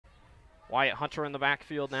Wyatt Hunter in the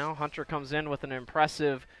backfield now. Hunter comes in with an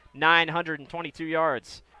impressive 922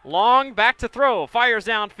 yards. Long, back to throw, fires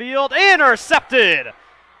downfield, intercepted!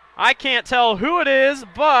 I can't tell who it is,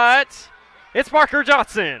 but it's Parker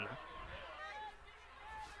Johnson.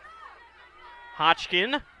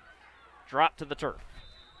 Hodgkin dropped to the turf.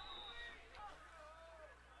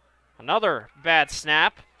 Another bad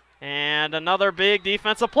snap, and another big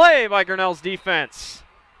defensive play by Grinnell's defense.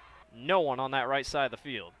 No one on that right side of the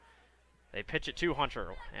field. They pitch it to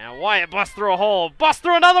Hunter, and Wyatt busts through a hole, busts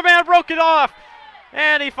through another man, broke it off,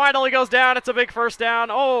 and he finally goes down. It's a big first down.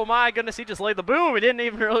 Oh my goodness, he just laid the boom. He didn't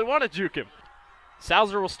even really want to juke him.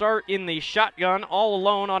 Salzer will start in the shotgun all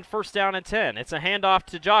alone on 1st down and 10. It's a handoff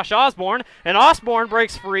to Josh Osborne, and Osborne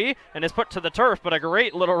breaks free and is put to the turf, but a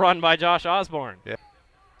great little run by Josh Osborne. Yeah.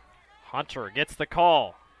 Hunter gets the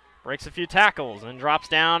call, breaks a few tackles, and drops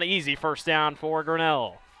down. Easy 1st down for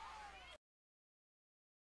Grinnell.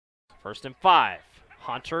 1st and 5.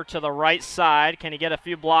 Hunter to the right side. Can he get a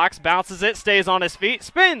few blocks? Bounces it, stays on his feet,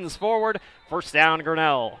 spins forward. 1st down,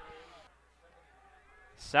 Grinnell.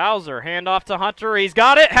 Salzer, handoff to Hunter. He's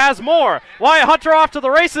got it, has more. Wyatt Hunter off to the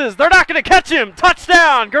races. They're not going to catch him.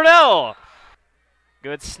 Touchdown, Grinnell.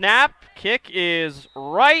 Good snap. Kick is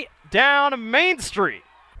right down Main Street.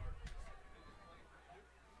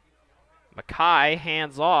 Mackay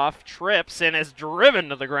hands off, trips, and is driven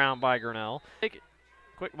to the ground by Grinnell.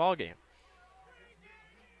 Quick ball game.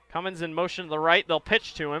 Cummins in motion to the right. They'll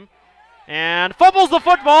pitch to him. And fumbles the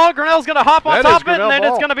football. Grinnell's going to hop on top of it, and then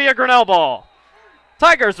it's going to be a Grinnell ball.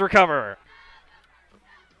 Tigers recover.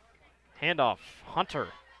 Handoff. Hunter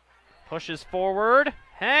pushes forward.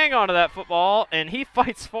 Hang on to that football, and he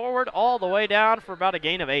fights forward all the way down for about a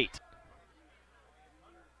gain of 8.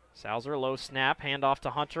 Salzer, low snap. Handoff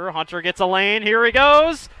to Hunter. Hunter gets a lane. Here he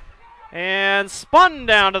goes. And spun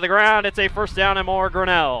down to the ground. It's a 1st down and more,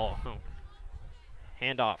 Grinnell.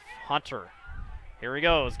 Handoff. Hunter. Here he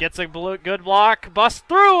goes. Gets a good block. Busts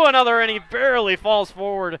through another, and he barely falls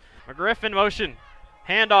forward. McGriff in motion.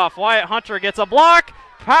 Handoff. Wyatt Hunter gets a block.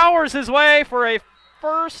 Powers his way for a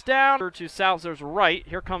 1st down to Salzer's right.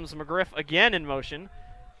 Here comes McGriff again in motion.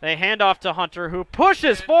 They hand off to Hunter, who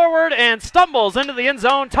pushes forward and stumbles into the end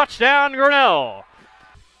zone. Touchdown, Grinnell.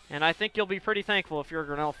 And I think you'll be pretty thankful if you're a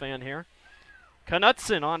Grinnell fan here.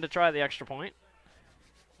 Knutson on to try the extra point.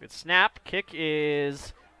 Good snap. Kick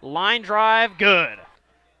is line drive. Good.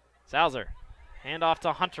 Salzer. Hand off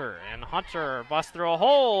to Hunter. And Hunter busts through a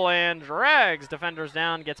hole and drags defenders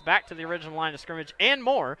down. Gets back to the original line of scrimmage and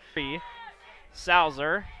more.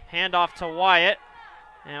 Salzer. Hand off to Wyatt.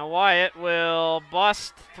 And Wyatt will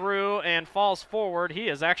bust through and falls forward. He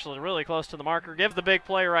is actually really close to the marker. Gives the big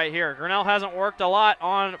play right here. Grinnell hasn't worked a lot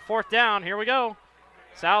on 4th down. Here we go.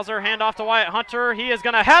 Salzer, handoff to Wyatt Hunter. He is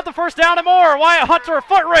going to have the 1st down and more. Wyatt Hunter,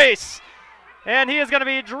 foot race. And he is going to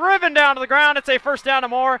be driven down to the ground. It's a 1st down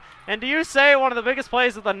and more. And do you say one of the biggest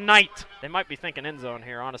plays of the night? They might be thinking end zone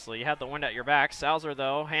here, honestly. You had the wind at your back. Salzer,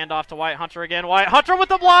 though, handoff to Wyatt Hunter again. Wyatt Hunter with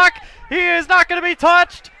the block. He is not going to be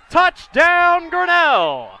touched. Touchdown,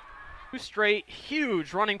 Grinnell. 2 straight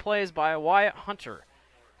huge running plays by Wyatt Hunter.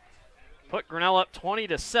 Put Grinnell up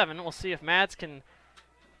 20-7. We'll see if Mads can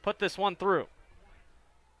put this one through.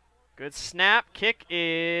 Good snap. Kick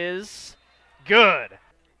is good.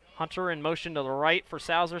 Hunter in motion to the right for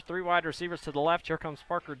Salzer. 3 wide receivers to the left. Here comes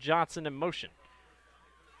Parker Johnson in motion.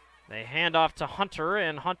 They hand off to Hunter,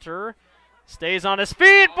 and Hunter stays on his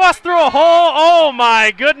feet, busts through a hole. Oh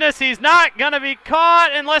my goodness, he's not going to be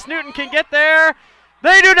caught unless Newton can get there.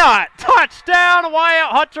 They do not. Touchdown,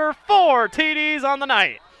 Wyatt Hunter, 4 TDs on the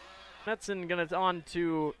night. Knutson going to on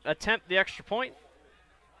to attempt the extra point.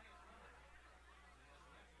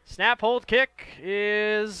 Snap, hold, kick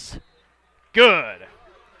is good.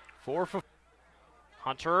 4 for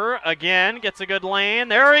Hunter again gets a good lane.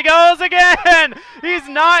 There he goes again. He's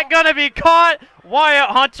not going to be caught. Wyatt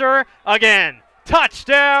Hunter again.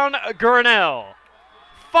 Touchdown, Grinnell.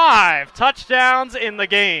 5 touchdowns in the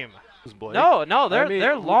game. No,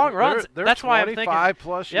 they're long runs. That's why I'm thinking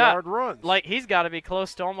 25+ yard runs. Like he's got to be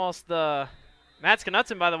close to almost the. Mads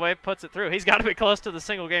Knutson, by the way, puts it through. He's got to be close to the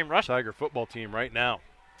single game rush. Tiger football team right now.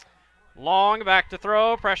 Long back to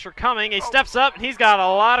throw. Pressure coming. He steps up and he's got a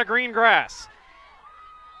lot of green grass.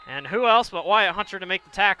 And who else but Wyatt Hunter to make the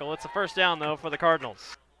tackle? It's a 1st down, though, for the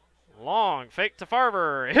Cardinals. Long fake to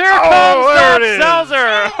Farber. Here comes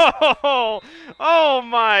Salzer. Oh,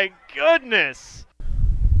 my goodness.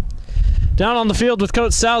 Down on the field with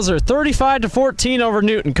Coach Salzer, 35-14 over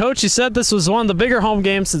Newton. Coach, you said this was one of the bigger home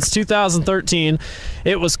games since 2013.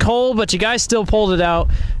 It was cold, but you guys still pulled it out.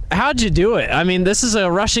 how'd you do it? I mean, this is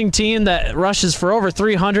a rushing team that rushes for over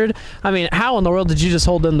 300. I mean, how in the world did you just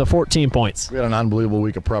hold them to 14 points? We had an unbelievable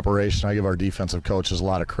week of preparation. I give our defensive coaches a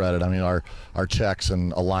lot of credit. I mean, our checks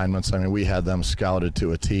and alignments, I mean, we had them scouted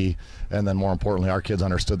to a T. And then more importantly, our kids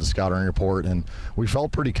understood the scouting report. And we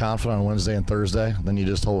felt pretty confident on Wednesday and Thursday. Then you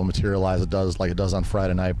just hope it materialize. It does like it does on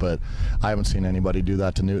Friday night. But I haven't seen anybody do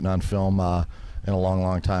that to Newton on film in a long,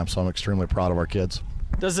 long time. So I'm extremely proud of our kids.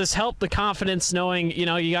 Does this help the confidence knowing,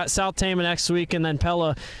 you got South Tama next week and then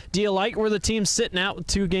Pella? Do you like where the team's sitting out with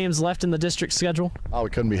 2 games left in the district schedule? Oh, we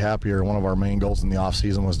couldn't be happier. One of our main goals in the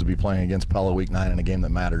offseason was to be playing against Pella week 9 in a game that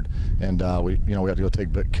mattered. And we have to go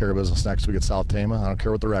take care of business next week at South Tama. I don't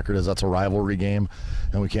care what the record is. That's a rivalry game,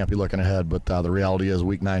 and we can't be looking ahead. But the reality is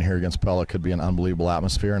week 9 here against Pella could be an unbelievable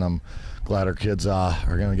atmosphere, and I'm glad our kids are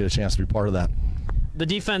going to get a chance to be part of that. The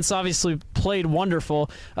defense obviously played wonderful.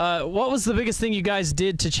 What was the biggest thing you guys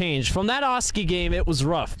did to change? From that Oski game, it was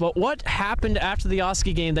rough. But what happened after the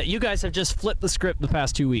Oski game that you guys have just flipped the script the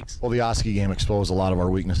past 2 weeks? Well, the Oski game exposed a lot of our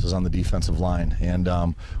weaknesses on the defensive line.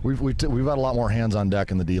 And we've had a lot more hands on deck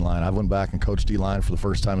in the D-line. I've went back and coached D-line for the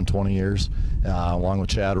first time in 20 years, along with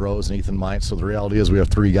Chad Rose and Ethan Mites. So the reality is we have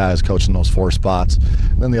 3 guys coaching those 4 spots.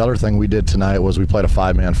 And then the other thing we did tonight was we played a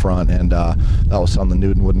 5-man front, and that was something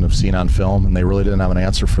Newton wouldn't have seen on film, and they really didn't have an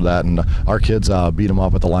answer for that. And our kids beat them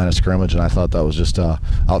up at the line of scrimmage, and I thought that was just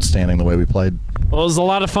outstanding the way we played. Well, it was a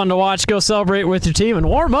lot of fun to watch. Go celebrate with your team and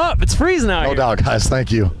warm up. It's freezing out here. No doubt, guys.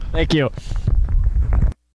 Thank you. Thank you.